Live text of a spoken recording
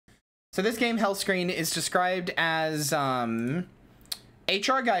So this game, Hellscreen, is described as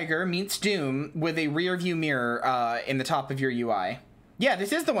H.R. Geiger meets Doom with a rear view mirror in the top of your UI. Yeah,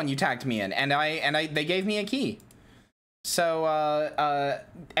 this is the one you tagged me in, and they gave me a key. So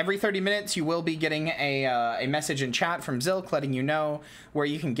every 30 minutes you will be getting a message in chat from Zilk letting you know where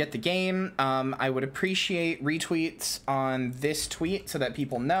you can get the game. I would appreciate retweets on this tweet so that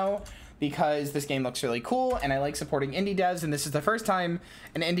people know, because this game looks really cool and I like supporting indie devs, and this is the first time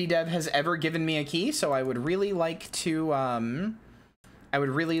an indie dev has ever given me a key, so I would really like to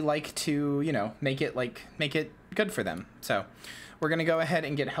you know, make it good for them. So we're gonna go ahead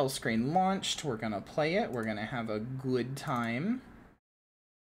and get Hellscreen launched. We're gonna play it. We're gonna have a good time.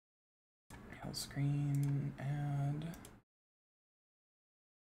 Hellscreen add.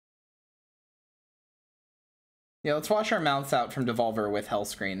 Yeah, let's wash our mouths out from Devolver with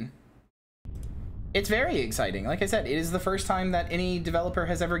Hellscreen. It's very exciting. Like I said, it is the first time that any developer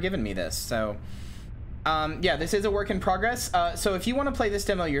has ever given me this. So yeah, this is a work in progress. So if you want to play this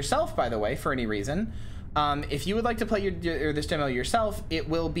demo yourself, by the way, for any reason, if you would like to play this demo yourself, it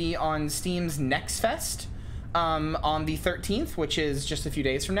will be on Steam's Next Fest on the 13th, which is just a few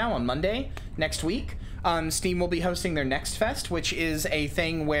days from now, on Monday next week. Steam will be hosting their Next Fest, which is a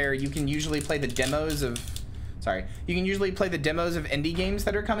thing where you can usually play the demos of, indie games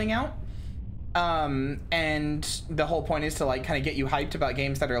that are coming out. And the whole point is to like kind of get you hyped about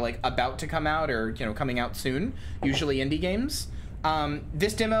games that are like about to come out, or, you know, coming out soon, usually indie games.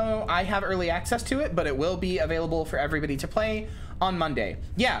 This demo, I have early access to it, but it will be available for everybody to play on Monday.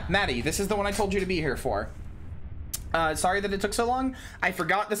 Yeah, Maddie, this is the one I told you to be here for. Sorry that it took so long. I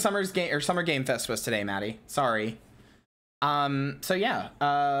forgot the Summer Game Fest was today, Maddie. Sorry. So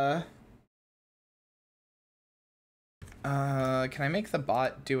yeah, can I make the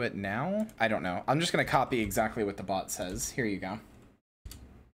bot do it now? I don't know. I'm just gonna copy exactly what the bot says. Here you go.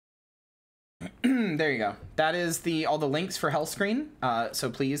 There you go. That is all the links for Hellscreen. So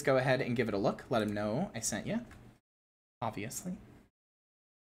please go ahead and give it a look. Let him know I sent you. Obviously.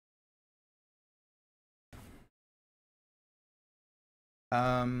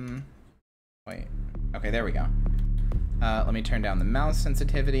 Wait. Okay, there we go. Let me turn down the mouse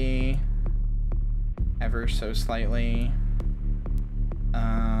sensitivity ever so slightly.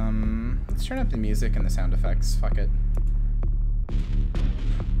 Let's turn up the music and the sound effects. Fuck it.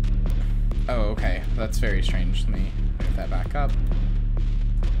 Oh, okay. That's very strange. Let me move that back up.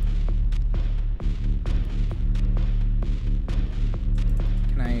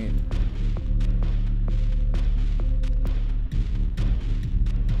 Can I...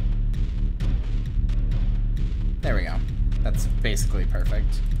 There we go. That's basically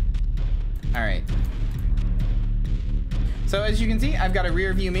perfect. All right. So as you can see, I've got a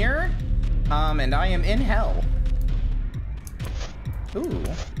rear view mirror, and I am in hell. Ooh.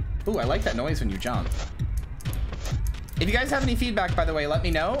 Ooh, I like that noise when you jump. If you guys have any feedback, by the way, let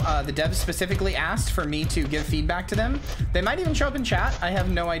me know. The devs specifically asked for me to give feedback to them. They might even show up in chat. I have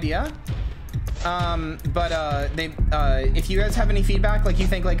no idea. If you guys have any feedback, like you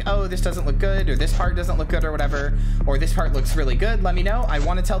think like, oh, this doesn't look good, or this part doesn't look good, or whatever, or this part looks really good, let me know. I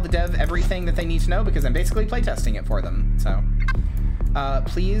want to tell the dev everything that they need to know, because I'm basically playtesting it for them. So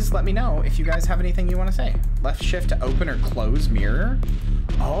please let me know if you guys have anything you want to say. Left shift to open or close mirror.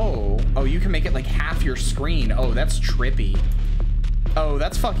 Oh, you can make it like half your screen. Oh, that's trippy. Oh,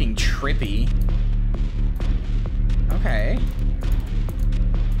 that's fucking trippy. Okay.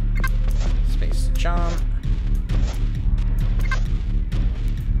 Space to jump.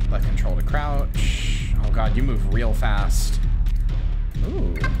 Left control to crouch. Oh god, you move real fast.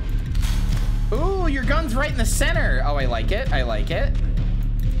 Ooh. Ooh, your gun's right in the center. Oh, I like it. I like it.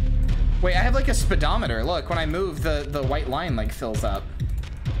 Wait, I have like a speedometer. Look, when I move, the white line like fills up.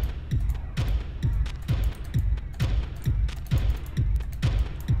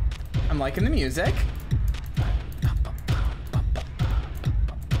 I'm liking the music.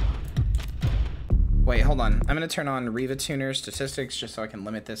 Wait, hold on. I'm gonna turn on Riva Tuner statistics just so I can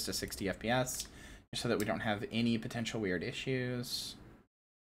limit this to 60 FPS, just so that we don't have any potential weird issues.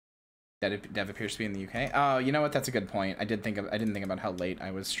 Dev appears to be in the UK. Oh, you know what? That's a good point. I didn't think about how late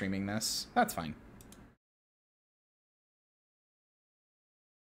I was streaming this. That's fine.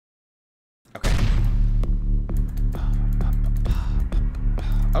 Okay.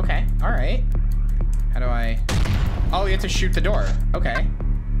 Okay. All right. How do I? Oh, you have to shoot the door. Okay.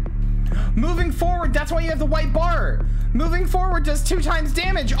 Moving forward. That's why you have the white bar. Moving forward does 2 times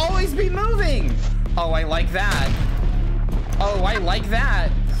damage. Always be moving. Oh, I like that. Oh, I like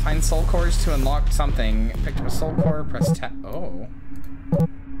that. Find soul cores to unlock something. Picked up a soul core, press tab. Oh.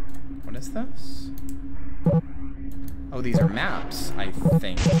 What is this? Oh, these are maps, I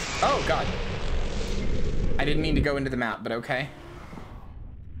think. Oh, God. I didn't mean to go into the map, but okay.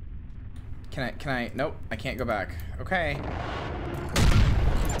 Can I, nope, I can't go back. Okay.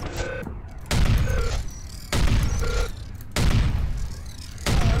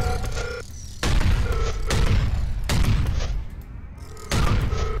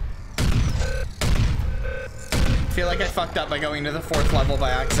 I feel like I fucked up by going to the 4th level by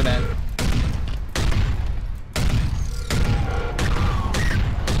accident.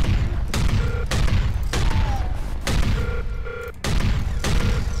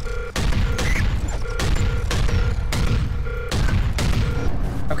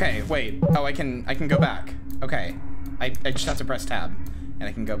 Okay, wait. Oh, I can go back. Okay. I just have to press tab and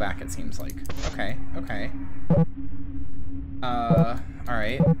I can go back, it seems like. Okay, okay.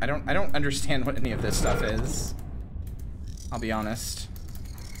 Alright. I don't understand what any of this stuff is. I'll be honest.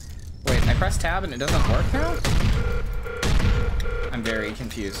 Wait, I press tab and it doesn't work now? I'm very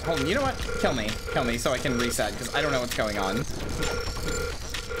confused. Hold on, you know what? Kill me so I can reset, because I don't know what's going on.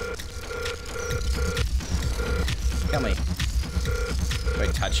 Kill me. Do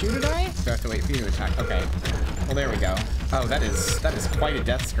I touch you to die? Do I have to wait for you to attack? Okay. Well, there we go. Oh, that is quite a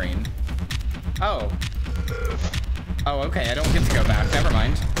death screen. Oh. Oh, okay, I don't get to go back. Never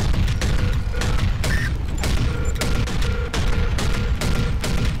mind.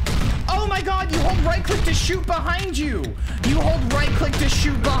 Oh my God, you hold right click to shoot behind you. You hold right click to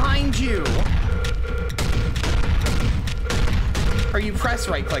shoot behind you. Or you press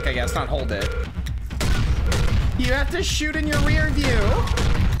right click, I guess, not hold it. You have to shoot in your rear view.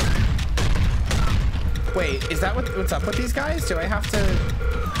 Wait, is that what's up with these guys? Do I have to...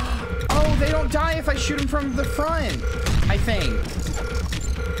 Oh, they don't die if I shoot them from the front, I think.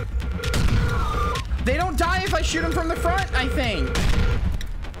 They don't die if I shoot them from the front, I think.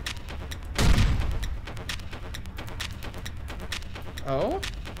 Oh?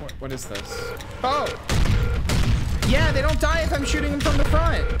 What is this? Oh! Yeah, they don't die if I'm shooting them from the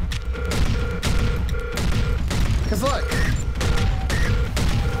front. Because look.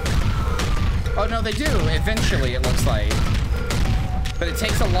 Oh, no, they do. Eventually, it looks like. But it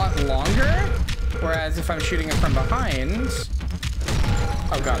takes a lot longer. Whereas if I'm shooting it from behind...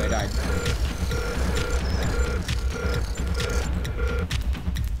 Oh, God, I died.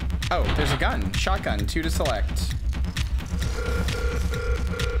 Oh, there's a gun. Shotgun. 2 to select.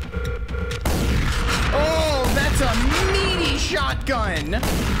 Oh, that's a meaty shotgun.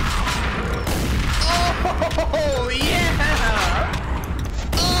 Oh, yeah.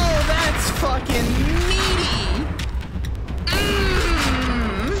 Oh, that's fucking meaty.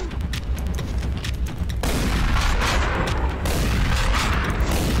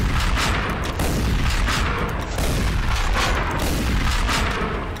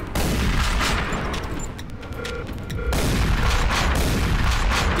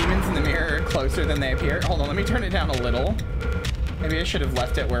 Demons in the mirror are closer than they appear. Hold on, let me turn it down a little. Maybe I should have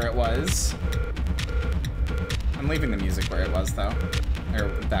left it where it was. I'm leaving the music where it was, though. Or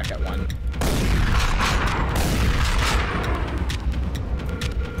back at 1.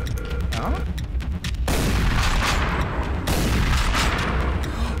 Oh?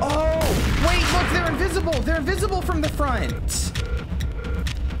 Oh! Wait, look, they're invisible! They're invisible from the front!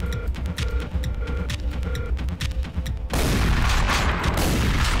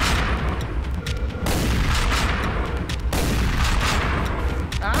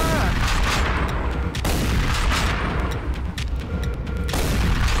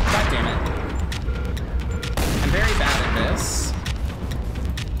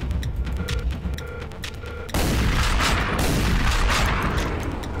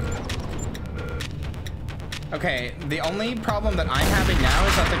 Okay, the only problem that I'm having now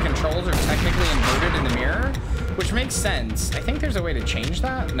is that the controls are technically inverted in the mirror, which makes sense. I think there's a way to change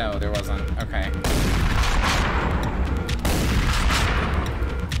that? No, there wasn't. Okay.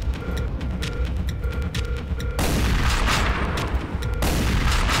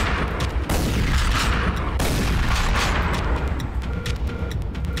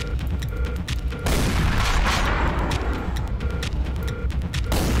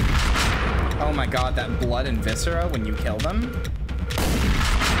 God, that blood and viscera when you kill them.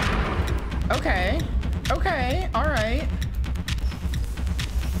 Okay. Okay. All right.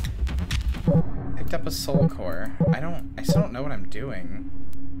 Picked up a soul core. I still don't know what I'm doing.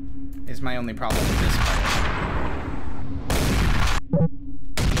 Is my only problem with this part.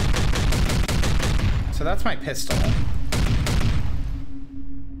 So that's my pistol.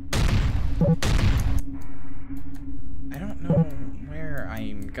 I don't know where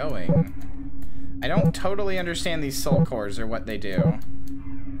I'm going. I don't totally understand these soul cores or what they do.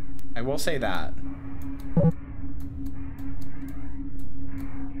 I will say that.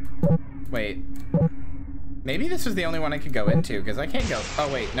 Wait. Maybe this was the only one I could go into, because I can't go.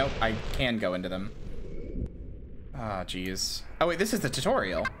 Oh, wait. Nope. I can go into them. Ah, jeez. Oh, wait. This is the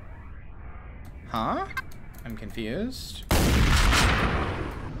tutorial. Huh? I'm confused.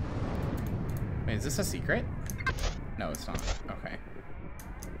 Wait, is this a secret? No, it's not. Okay.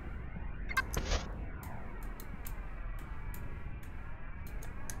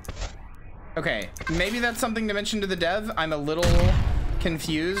 Okay, maybe that's something to mention to the dev. I'm a little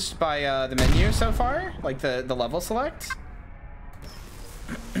confused by the menu so far, like the level select.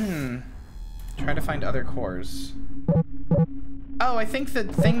 Try to find other cores. Oh, I think the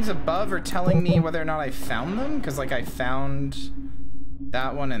things above are telling me whether or not I found them, because like I found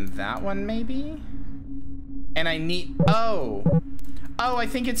that one and that one maybe? And I need, oh, I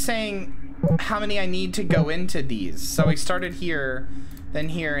think it's saying how many I need to go into these. So I started here, then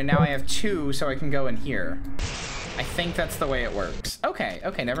here, and now I have 2, so I can go in here. I think that's the way it works. Okay,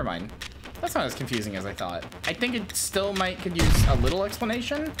 never mind. That's not as confusing as I thought. I think it still could use a little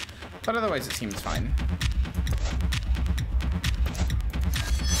explanation, but otherwise it seems fine.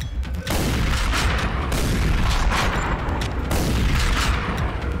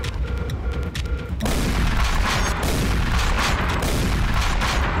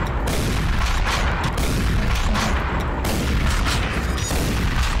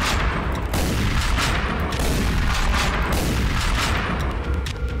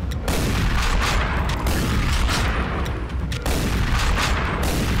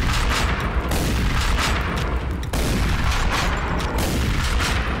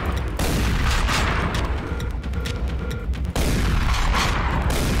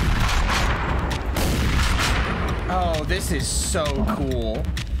 This is so cool.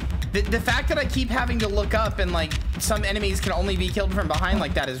 The fact that I keep having to look up and like some enemies can only be killed from behind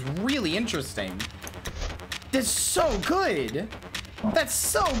like that is really interesting. That's so good. That's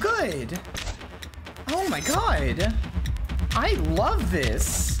so good. Oh my god. I love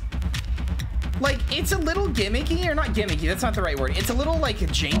this. Like, it's a little gimmicky, or not gimmicky, that's not the right word. It's a little like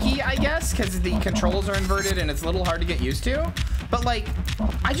janky, I guess, because the controls are inverted and it's a little hard to get used to. But like,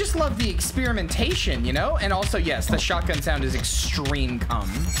 I just love the experimentation, you know? And also, yes, the shotgun sound is extreme cum.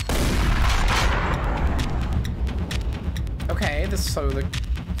 Okay, so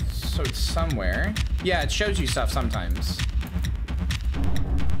it's somewhere. Yeah, it shows you stuff sometimes.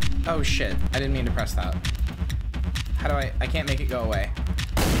 Oh shit, I didn't mean to press that. How do I can't make it go away.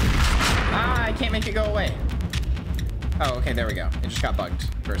 Ah, I can't make it go away. Oh, okay, there we go. It just got bugged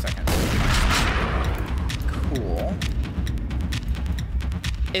for a second. Cool.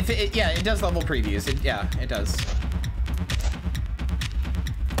 Yeah, it does level previews. Yeah, it does.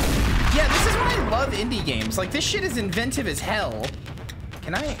 Yeah, this is why I love indie games. Like, this shit is inventive as hell.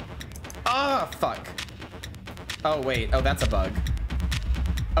 Can I? Oh, fuck. Oh, wait. Oh, that's a bug.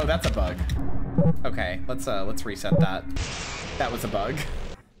 Oh, that's a bug. Okay, let's reset that. That was a bug.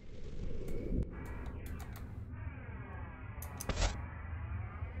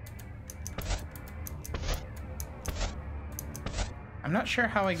 I'm not sure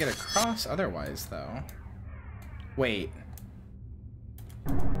how I get across otherwise, though. Wait.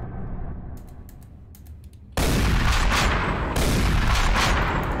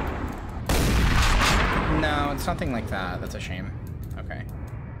 No, it's nothing like that. That's a shame. Okay.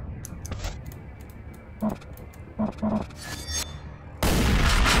 And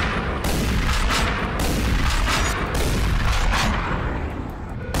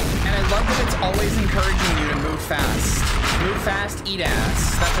I love that it's always encouraging you to move fast. Move fast, eat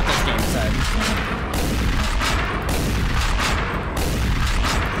ass. That's what this game said.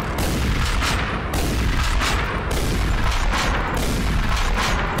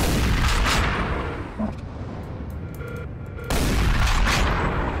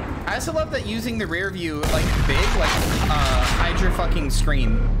 I also love that using the rear view, like, big, like, hide your fucking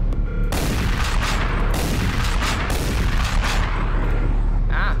screen.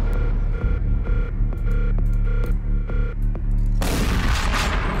 Ah.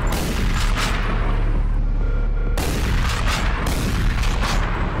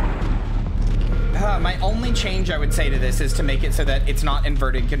 My only change I would say to this is to make it so that it's not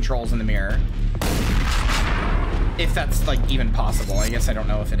inverted controls in the mirror. If that's, like, even possible. I guess I don't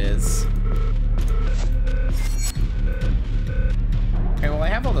know if it is. Okay, well, I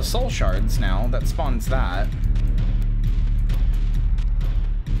have all the soul shards now. That spawns that.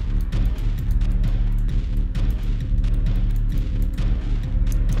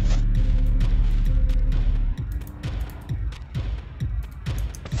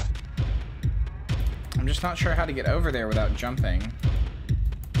 I'm just not sure how to get over there without jumping.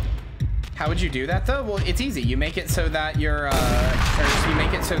 How would you do that though? Well, it's easy. You make it so that your you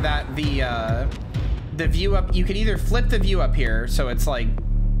make it so that the view up, you could either flip the view up here so it's like,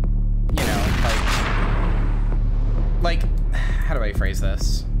 you know, like how do I phrase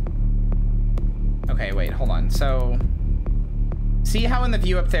this? Okay, wait, hold on. So see how in the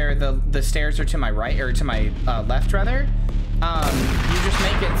view up there the stairs are to my right, or to my left rather? You just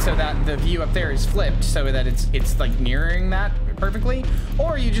make it so that the view up there is flipped so that it's like mirroring that perfectly,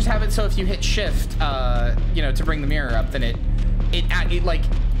 or you just have it so if you hit shift you know, to bring the mirror up, then it like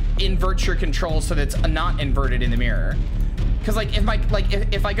inverts your controls so that it's not inverted in the mirror. Because like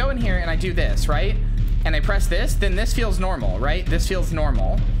if I go in here and I do this, right, and I press this, then this feels normal, right? This feels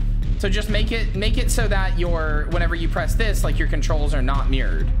normal. So just make it so that whenever you press this, like your controls are not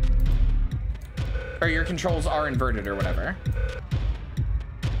mirrored, or your controls are inverted or whatever.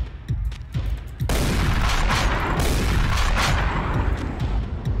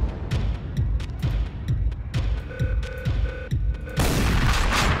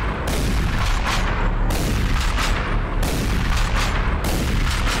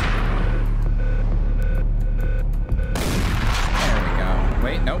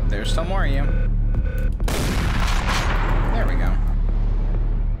 There's still more of you. There we go.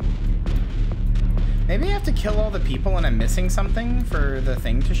 Maybe I have to kill all the people and I'm missing something for the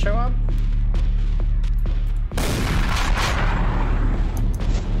thing to show up?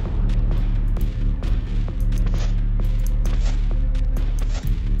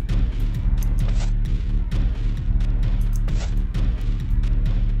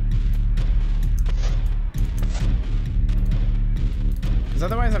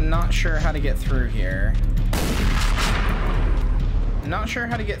 Otherwise, I'm not sure how to get through here. I'm not sure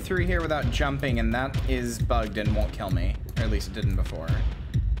how to get through here without jumping, and that is bugged and won't kill me. Or at least it didn't before.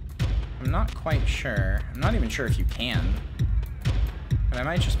 I'm not quite sure. I'm not even sure if you can. But I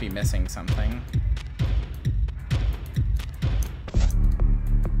might just be missing something.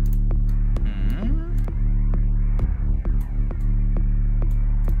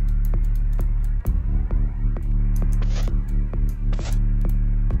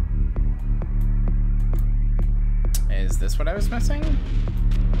 Is this what I was missing?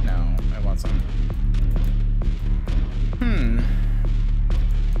 No, I wasn't.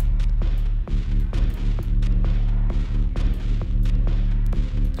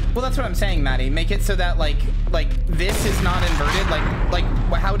 Well, that's what I'm saying, Maddie. Make it so that like this is not inverted. Like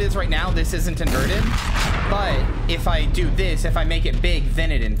how it is right now, this isn't inverted. But if I do this, if I make it big,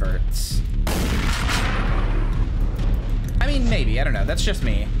 then it inverts. I mean, maybe. I don't know. That's just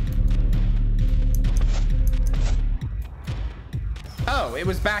me. Oh, it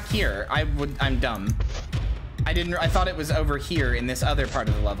was back here. I'm dumb. I thought it was over here in this other part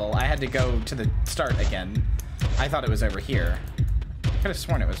of the level. I had to go to the start again. I thought it was over here. Could have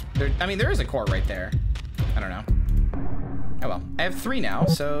sworn it was there. I mean, there is a core right there. I don't know. Oh well. I have 3 now,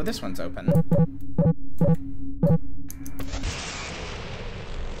 so this one's open.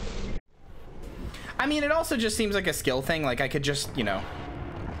 I mean, it also just seems like a skill thing. Like I could just, you know,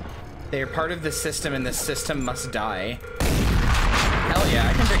 they're part of the system and the system must die. Hell yeah,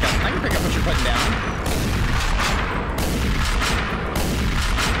 I can pick up what you're putting down.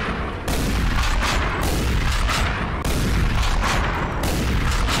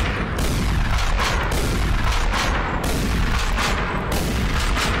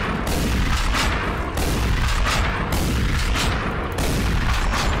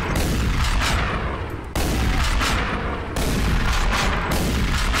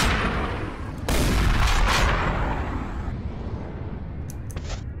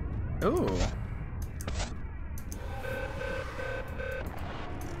 Ooh.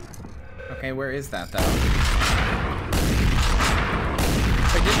 Okay, where is that, though?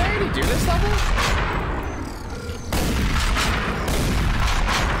 Wait, didn't I already do this level?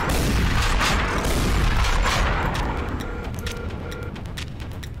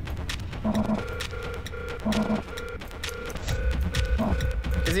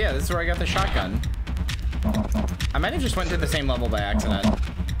 Because, yeah, this is where I got the shotgun. I might have just went to the same level by accident.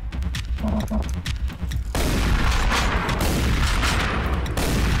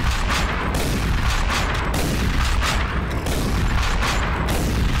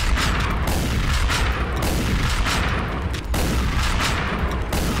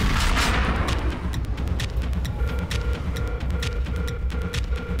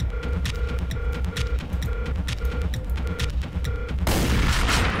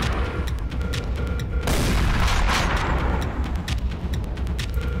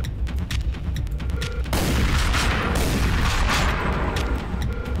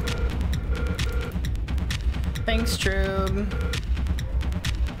 Thanks, Trube.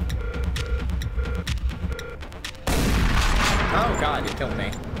 god, you killed me.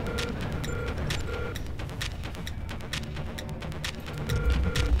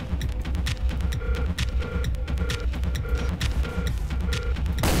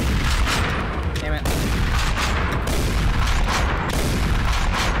 Damn it.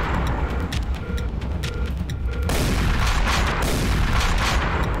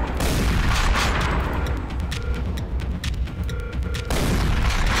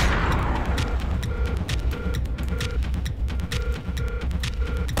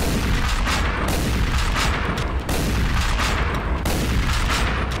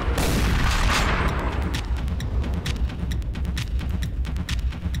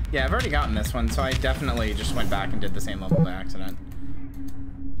 Yeah, I've already gotten this one, so I definitely just went back and did the same level by accident.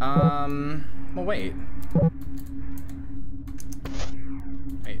 Well, wait.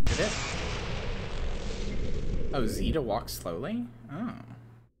 Wait, did it? Oh, Z to walk slowly? Oh.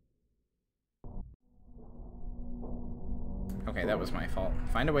 Okay, that was my fault.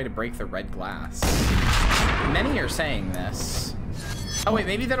 Find a way to break the red glass. Many are saying this. Oh, wait,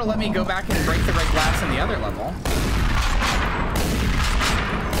 maybe that'll let me go back and break the red glass in the other level.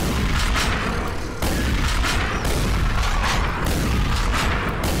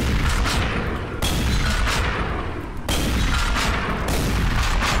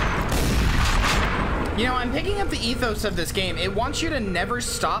 You know, I'm picking up the ethos of this game. It wants you to never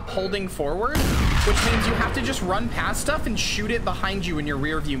stop holding forward, which means you have to just run past stuff and shoot it behind you in your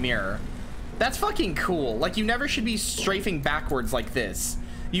rear view mirror. That's fucking cool. Like, you never should be strafing backwards like this.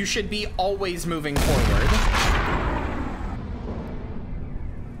 You should be always moving forward.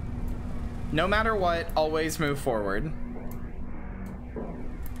 No matter what, always move forward.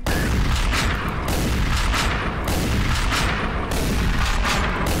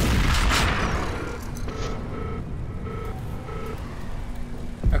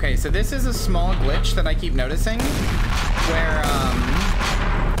 Okay, so this is a small glitch that I keep noticing, where,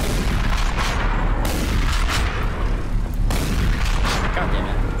 God damn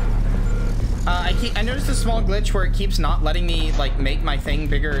it. I noticed a small glitch where it keeps not letting me, like, make my thing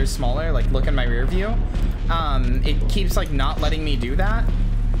bigger or smaller, like, look in my rear view. It keeps, like, not letting me do that,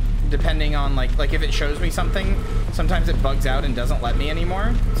 depending on, like, if it shows me something, sometimes it bugs out and doesn't let me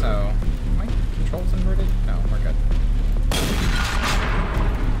anymore, so... Are my controls inverted? No, we're good.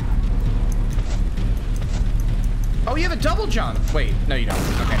 Oh, you have a double jump! Wait, no you don't.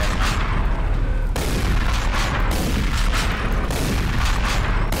 Okay, never mind.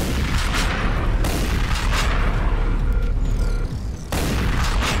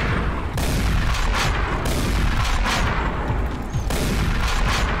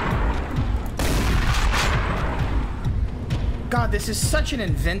 God, this is such an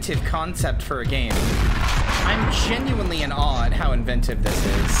inventive concept for a game. I'm genuinely in awe at how inventive this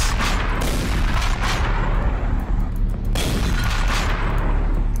is.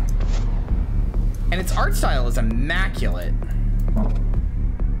 And its art style is immaculate.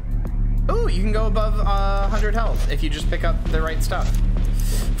 Ooh, you can go above 100 health if you just pick up the right stuff.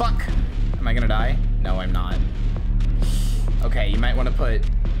 Fuck. Am I gonna die? No, I'm not. Okay, you might want to put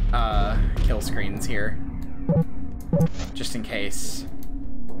kill screens here. Just in case.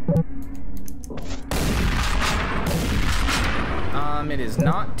 It is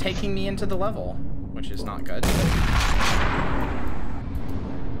not taking me into the level, which is not good.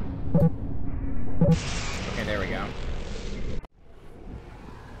 Okay, there we go.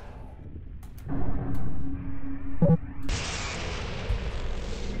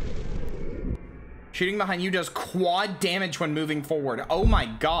 Shooting behind you does quad damage when moving forward. Oh my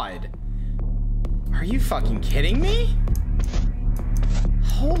god. Are you fucking kidding me?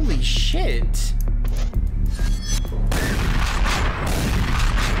 Holy shit.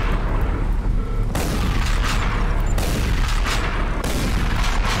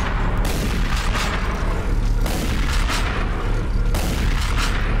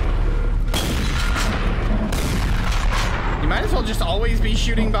 Might as well just always be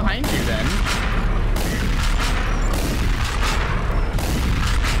shooting behind you then.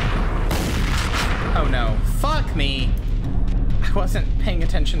 Oh no, fuck me. I wasn't paying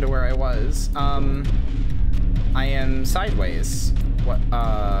attention to where I was. I am sideways. What,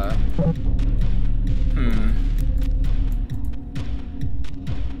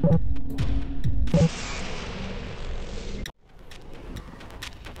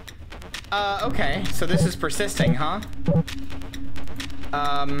 Okay, so this is persisting, huh?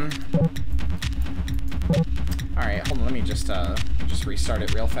 Alright, hold on, let me just restart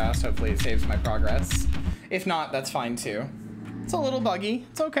it real fast. Hopefully it saves my progress. If not, that's fine too. It's a little buggy.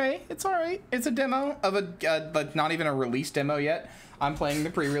 It's okay. It's alright. It's a demo of a, but not even a release demo yet. I'm playing the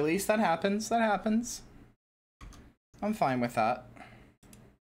pre-release. That happens. That happens. I'm fine with that.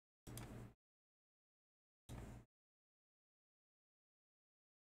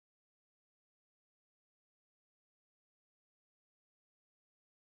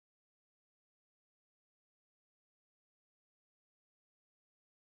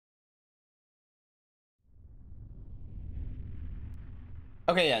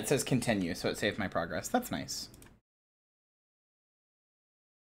 Okay, yeah, it says continue, so it saved my progress. That's nice.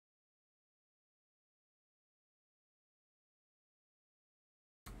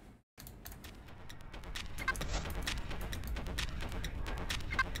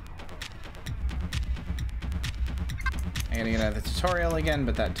 I gotta get out of the tutorial again,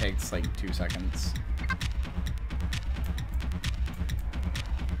 but that takes like 2 seconds.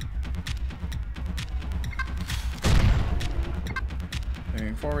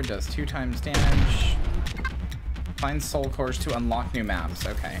 Moving forward does 2 times damage. Find soul cores to unlock new maps.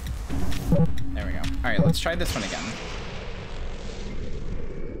 Okay. There we go. Alright, let's try this one again.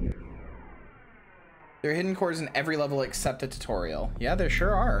 There are hidden cores in every level except the tutorial. Yeah, there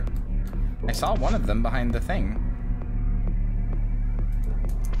sure are. I saw one of them behind the thing.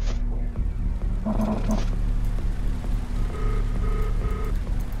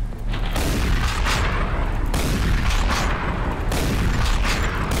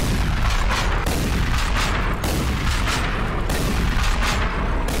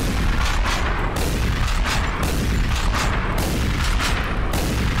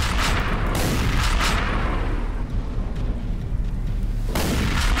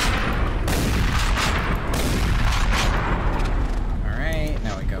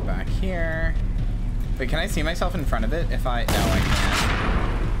 Can I see myself in front of it? If I... No, I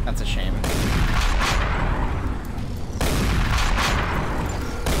can't. That's a shame.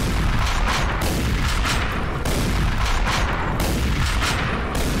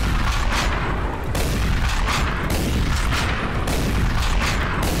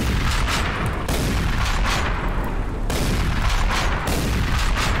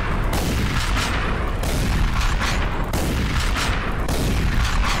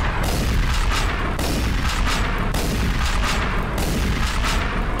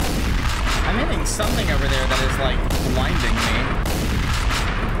 Something over there that is like blinding me.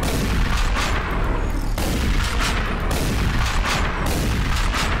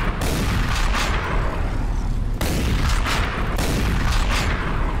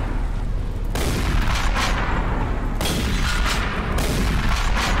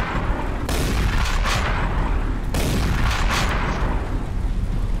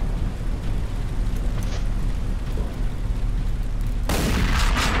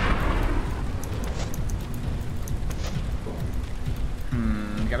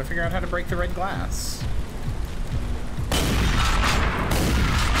 Figure out how to break the red glass.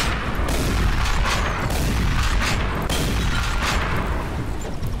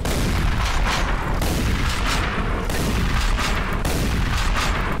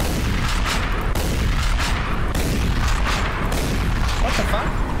 What the fuck?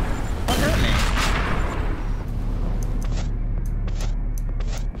 What hurt me?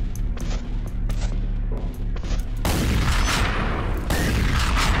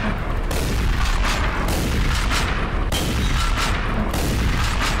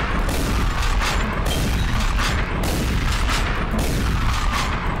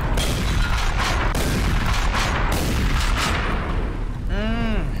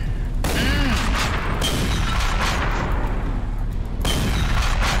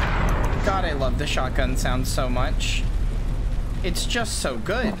 The shotgun sounds so much. It's just so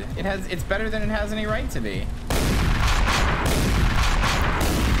good. It's better than it has any right to be.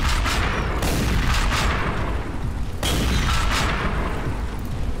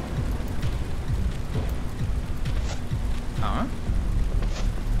 Huh?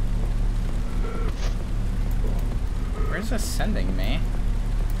 Where's this sending me?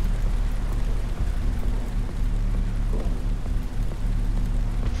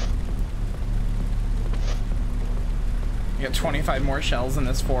 You got 25 more shells in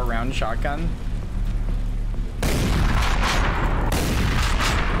this 4-round shotgun.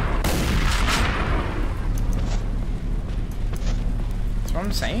 That's what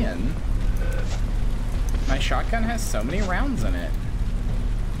I'm saying. My shotgun has so many rounds in it.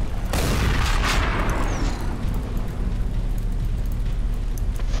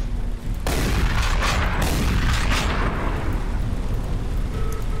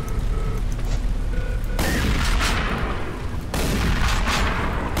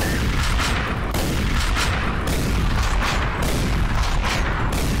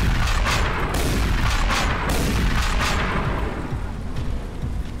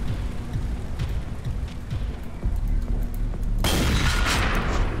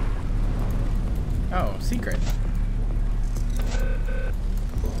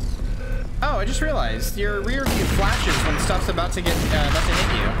 Your rear view flashes when stuff's about to hit you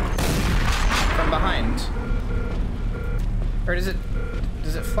from behind. Or does it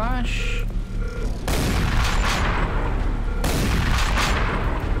flash?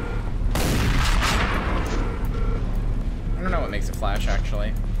 I don't know what makes it flash,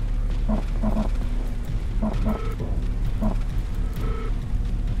 actually.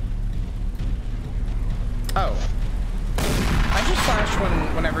 Oh. I just flash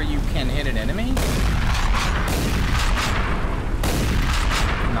whenever you can hit an enemy?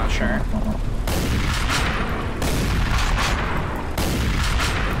 I'm not sure.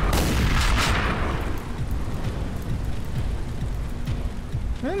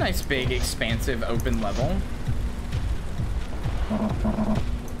 A nice big expansive open level.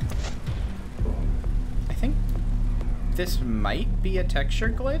 I think this might be a texture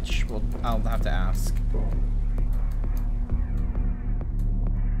glitch. Well, I'll have to ask.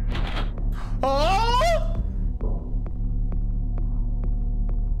 Oh!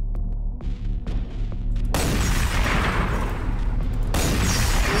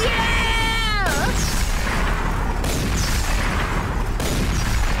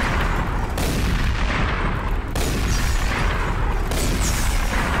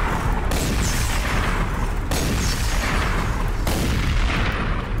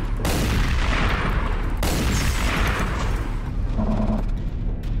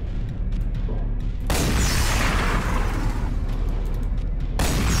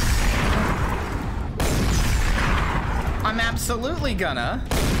 Absolutely gonna.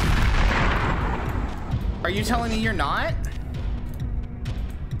 Are you telling me you're not?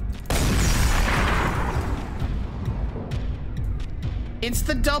 It's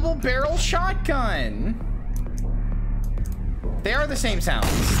the double barrel shotgun. They are the same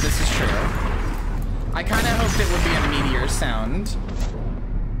sounds. This is true. I kind of hoped it would be a meteor sound.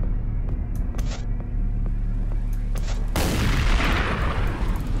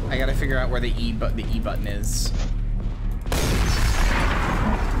 I gotta figure out where the E button is.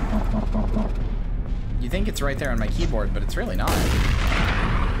 You think it's right there on my keyboard, but it's really not.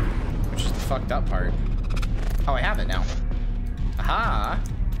 Which is the fucked up part. Oh, I have it now. Aha!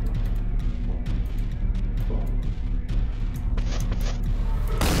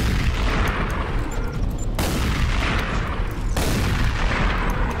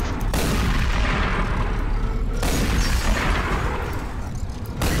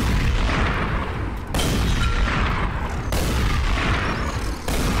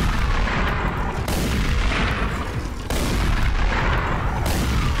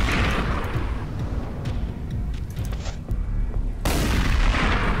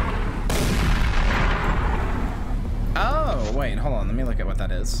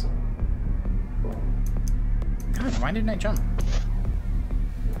 God, why didn't I jump?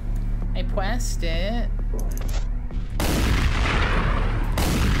 I pressed it.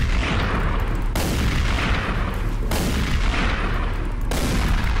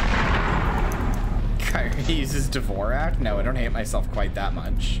 Kyria uses Dvorak? No, I don't hate myself quite that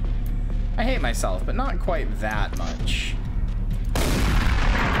much. I hate myself, but not quite that much.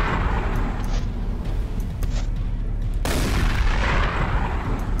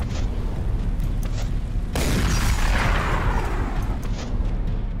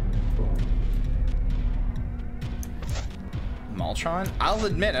 I'll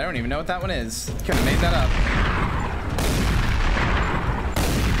admit, I don't even know what that one is. Could have made that up.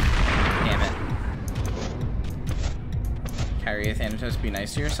 Damn it. Kyria Thanatos, be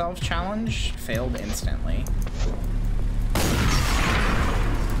nice to yourself. Challenge failed instantly.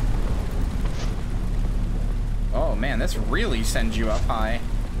 Oh man, this really sends you up high.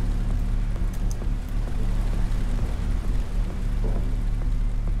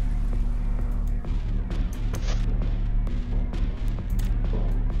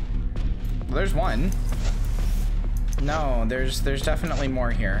 There's one. No, there's definitely more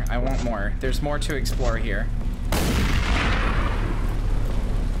here. I want more. There's more to explore here.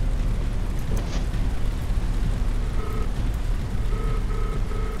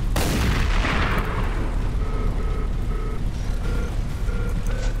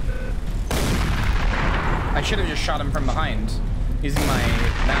 I should have just shot him from behind using my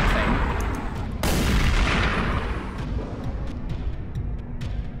that thing.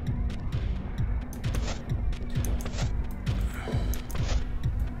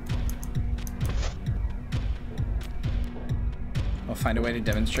 Find a way to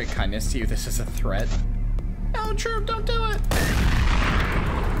demonstrate kindness to you. This is a threat. No, true, don't do it.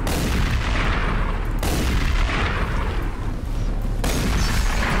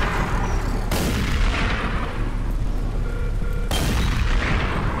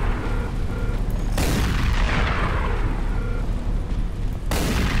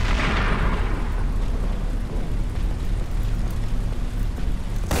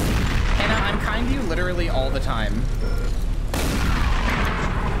 Hannah, I'm kind to you literally all the time.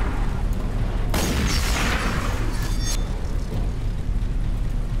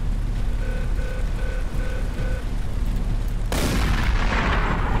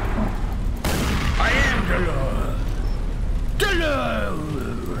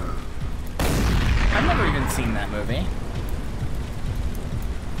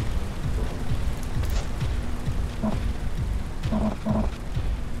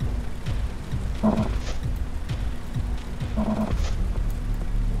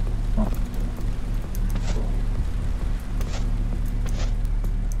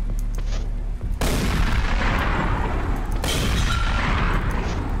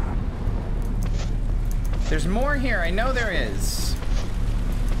 There's more here. I know there is.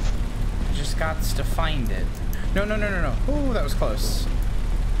 I just got to find it. No, no, no, no, no. Ooh, that was close.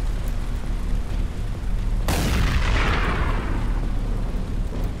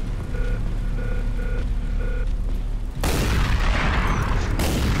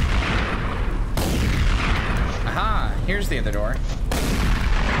 Aha! Here's the other door.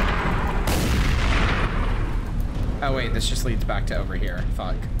 Oh wait, this just leads back to over here.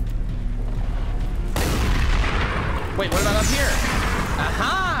 Fuck. Wait, what about up here?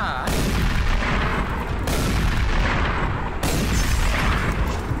 Aha!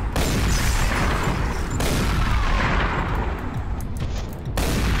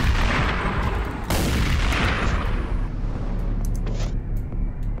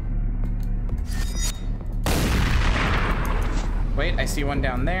 Wait, I see one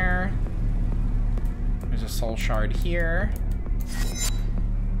down there. There's a soul shard here.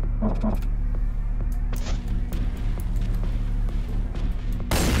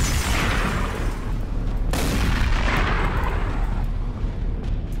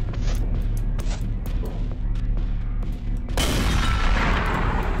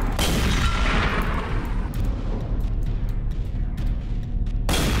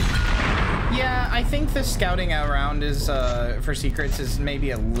 I think the scouting around is for secrets is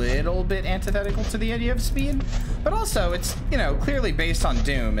maybe a little bit antithetical to the idea of speed, but also it's, you know, clearly based on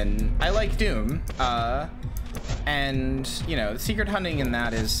Doom, and I like Doom, and you know, secret hunting in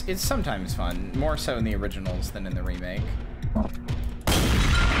that is sometimes fun, more so in the originals than in the remake.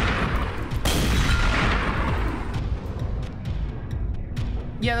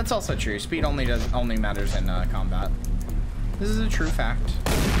 Yeah, that's also true. Speed only matters in combat. This is a true fact.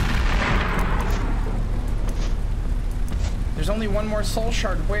 There's only one more soul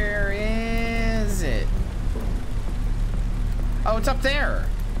shard. Where is it? Oh, it's up there.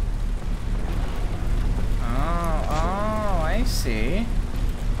 Oh, I see.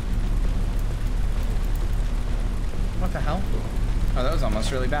 What the hell? Oh, that was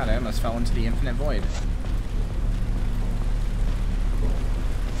almost really bad. I almost fell into the infinite void.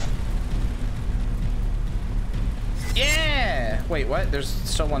 Yeah! Wait, what? There's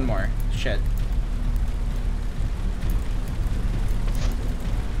still one more. Shit.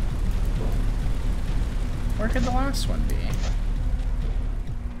 Where could the last one be?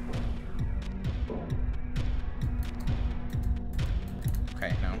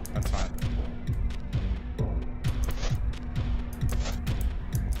 Okay, no, that's not.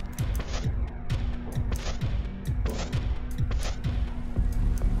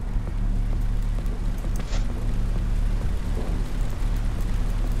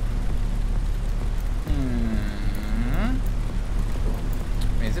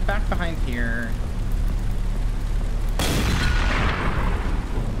 Wait, is it back behind here?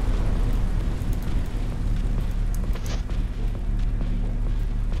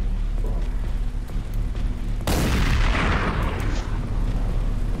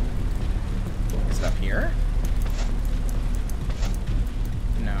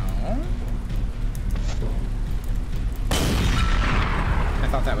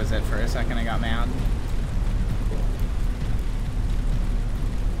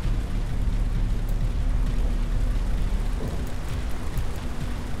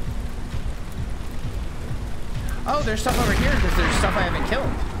 Oh, there's stuff over here because there's stuff I haven't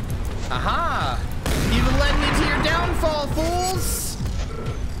killed. Aha! You've led me to your downfall, fools!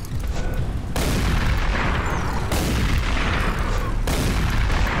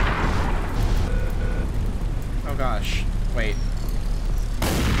 Oh gosh. Wait.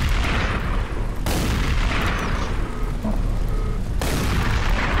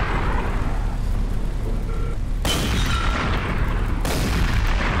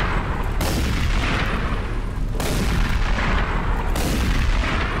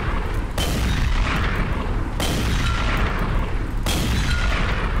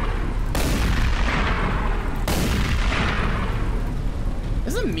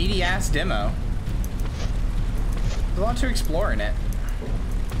 Demo. There's a lot to explore in it.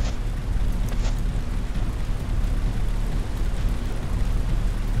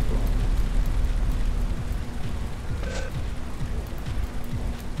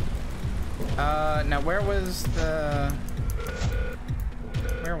 Now where was the...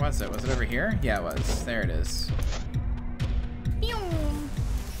 Where was it? Was it over here? Yeah, it was. There it is.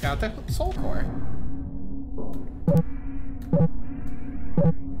 Got the soul core.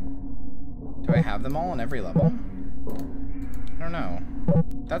 Do I have them all on every level? I don't know.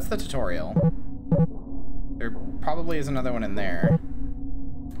 That's the tutorial. There probably is another one in there.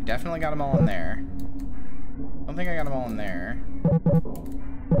 Definitely got them all in there. Don't think I got them all in there.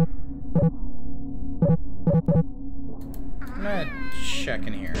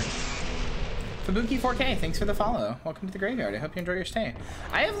 checking here. Fabuki4K, thanks for the follow. Welcome to the graveyard. I hope you enjoy your stay.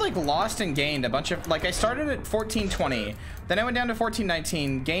 I have like lost and gained a bunch of, like I started at 1420, then I went down to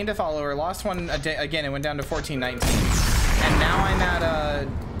 1419, gained a follower, lost one again, it went down to 1419, and now I'm at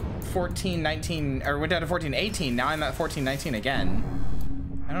 1419, or went down to 1418, now I'm at 1419 again.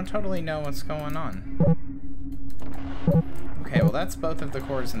 I don't totally know what's going on. Okay, well that's both of the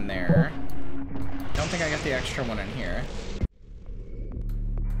cores in there. Don't think I got the extra one in here.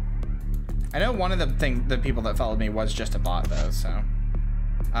 I know one of the people that followed me was just a bot though, so.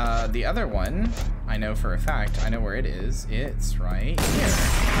 The other one, I know for a fact, I know where it is. It's right here.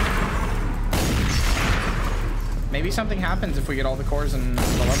 Maybe something happens if we get all the cores in the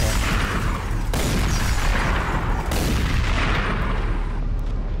level.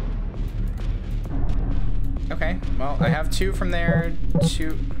 Okay, well, I have 2 from there,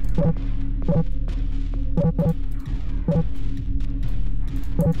 2.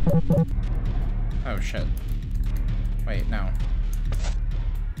 Oh shit. Wait, no.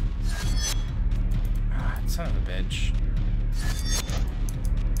 Ah, son of a bitch.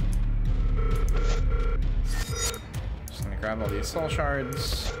 Just gonna grab all these soul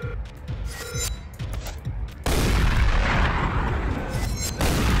shards.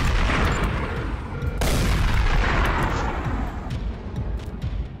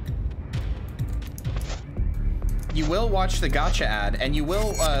 You will watch the gacha ad, and you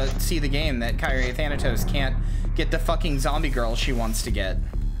will see the game that Kyria Thanatos can't get the fucking zombie girl she wants to get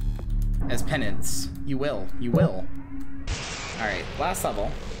as penance. You will. You will. Alright, last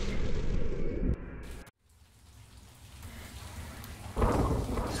level.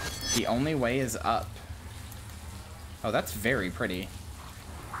 The only way is up. Oh, that's very pretty.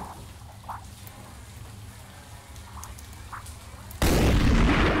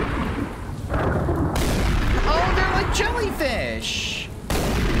 Oh, they're like jellyfish!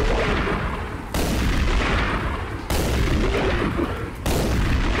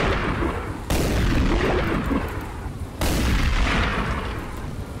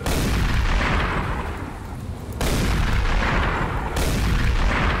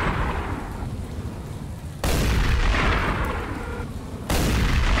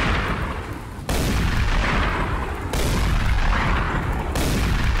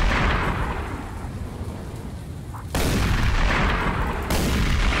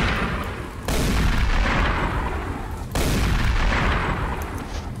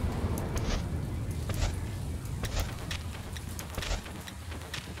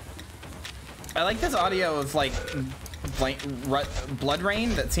 I like this audio of like blood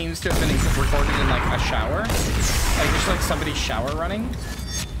rain that seems to have been recorded in like a shower. Like just like somebody's shower running.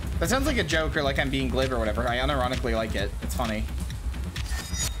 That sounds like a joke or like I'm being glib or whatever. I unironically like it. It's funny.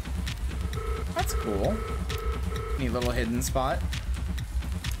 That's cool. Neat little hidden spot.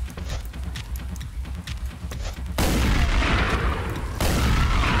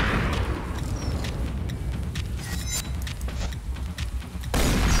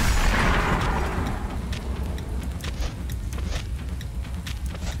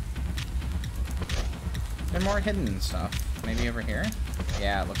 More hidden stuff. Maybe over here?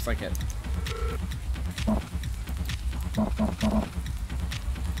 Yeah, it looks like it.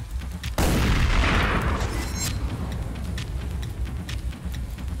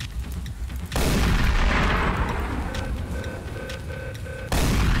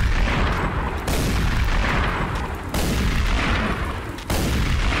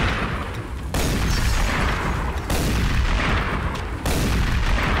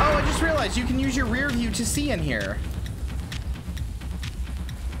 You can use your rear view to see in here.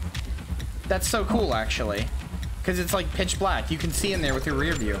 That's so cool, actually. Because it's like pitch black. You can see in there with your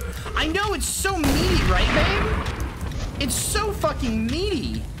rear view. I know, it's so meaty, right, babe? It's so fucking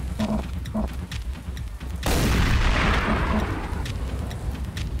meaty.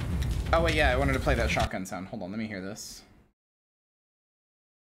 Oh, wait, yeah, I wanted to play that shotgun sound. Hold on, let me hear this.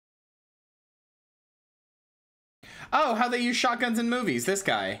 Oh, how they use shotguns in movies. This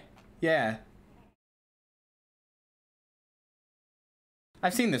guy. Yeah.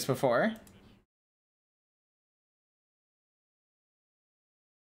 I've seen this before.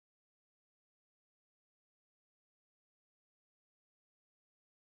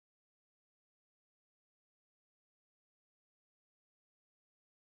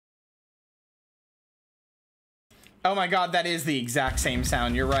 Oh my god, that is the exact same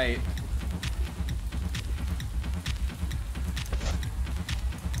sound. You're right.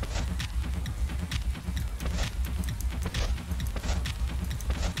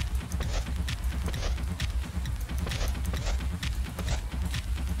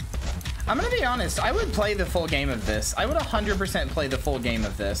 I'm gonna be honest, I would play the full game of this. I would 100% play the full game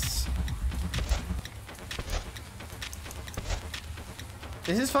of this.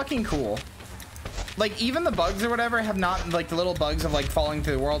 This is fucking cool. Like, even the bugs or whatever have not, like, the little bugs of, like, falling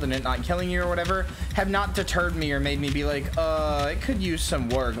through the world and it not killing you or whatever, have not deterred me or made me be like, it could use some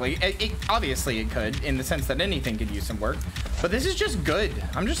work. Like, obviously it could, in the sense that anything could use some work. But this is just good.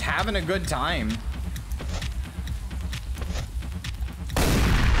 I'm just having a good time.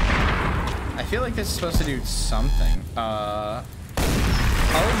 I feel like this is supposed to do something. Oh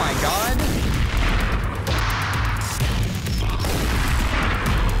my god.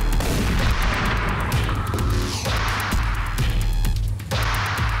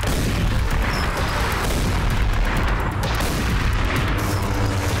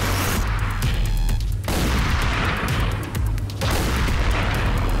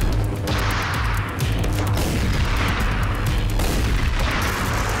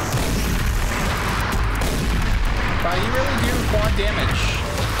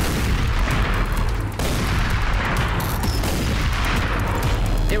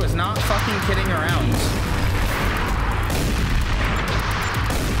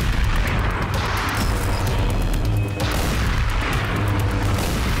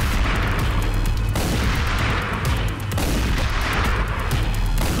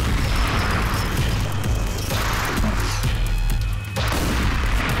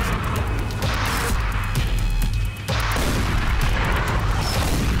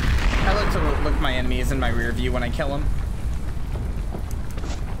 In my rear view when I kill him.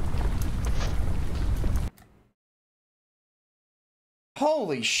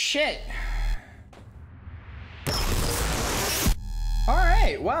 Holy shit. All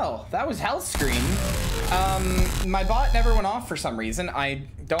right, well, that was Hellscreen. My bot never went off for some reason. I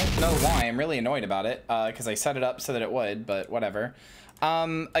don't know why. I'm really annoyed about it because I set it up so that it would, but whatever.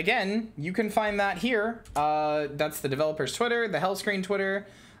 Again, you can find that here. That's the developer's Twitter, the Hellscreen Twitter,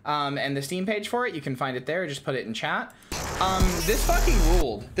 and the Steam page for it. You can find it there. Just put it in chat. This fucking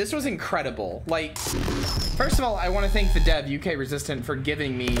ruled. This was incredible. Like, first of all, I want to thank the dev UK Resistant for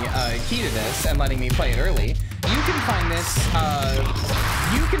giving me a key to this and letting me play it early. You can find this.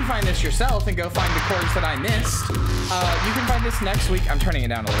 You can find this yourself and go find the chords that I missed. You can find this next week. I'm turning it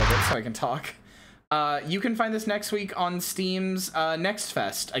down a little bit so I can talk. You can find this next week on Steam's Next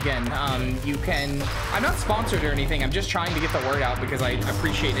Fest. Again, you can... I'm not sponsored or anything. I'm just trying to get the word out because I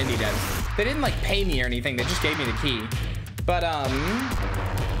appreciate indie devs. They didn't, like, pay me or anything. They just gave me the key. But,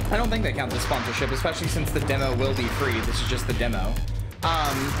 I don't think that counts as sponsorship, especially since the demo will be free. This is just the demo.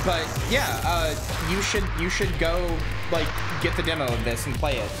 But, yeah, you should go, like, get the demo of this and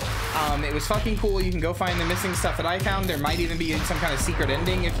play it. It was fucking cool. You can go find the missing stuff that I found. There might even be some kind of secret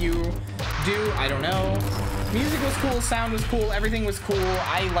ending if you do. I don't know. Music was cool. Sound was cool. Everything was cool.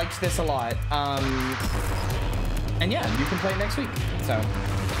 I liked this a lot. And yeah, you can play it next week. So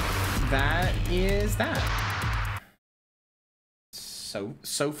that is that. So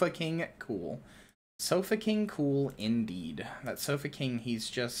Sofa King cool. Sofa King cool indeed. That Sofa King,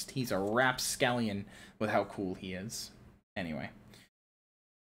 he's a rapscallion with how cool he is. Anyway.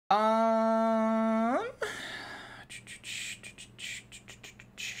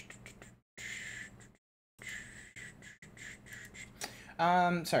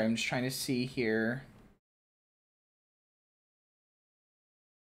 Sorry, I'm just trying to see here.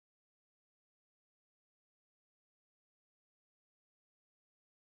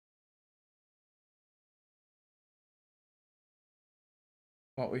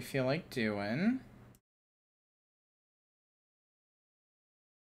 What we feel like doing.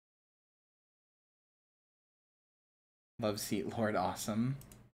 Love Seat Lord, awesome.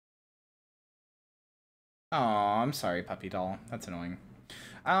 Oh, I'm sorry, puppy doll. That's annoying.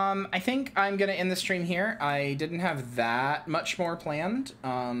 I think I'm gonna end the stream here. I didn't have that much more planned.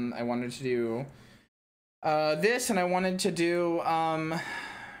 I wanted to do this, and I wanted to do oh,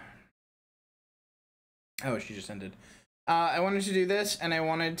 she just ended. I wanted to do this, and I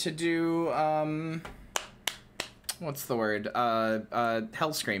wanted to do what's the word?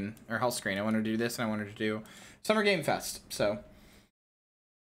 Hellscreen or Hellscreen. I wanted to do this, and I wanted to do Summer Game Fest. So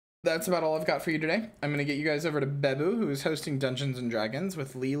that's about all I've got for you today. I'm gonna get you guys over to Bebu, who is hosting Dungeons and Dragons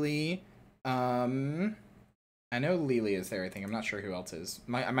with Lily. I know Lily is there, I think. I'm not sure who else is.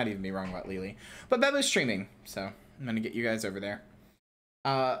 I might even be wrong about Lily. But Bebu's streaming, so I'm gonna get you guys over there.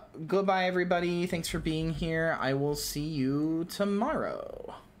 Goodbye, everybody. Thanks for being here. I will see you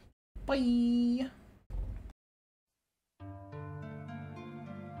tomorrow. Bye.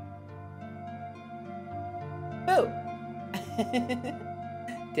 Oh.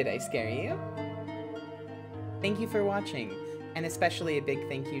 Did I scare you? Thank you for watching. And especially a big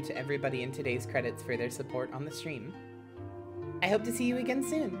thank you to everybody in today's credits for their support on the stream. I hope to see you again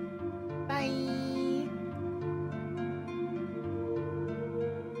soon. Bye!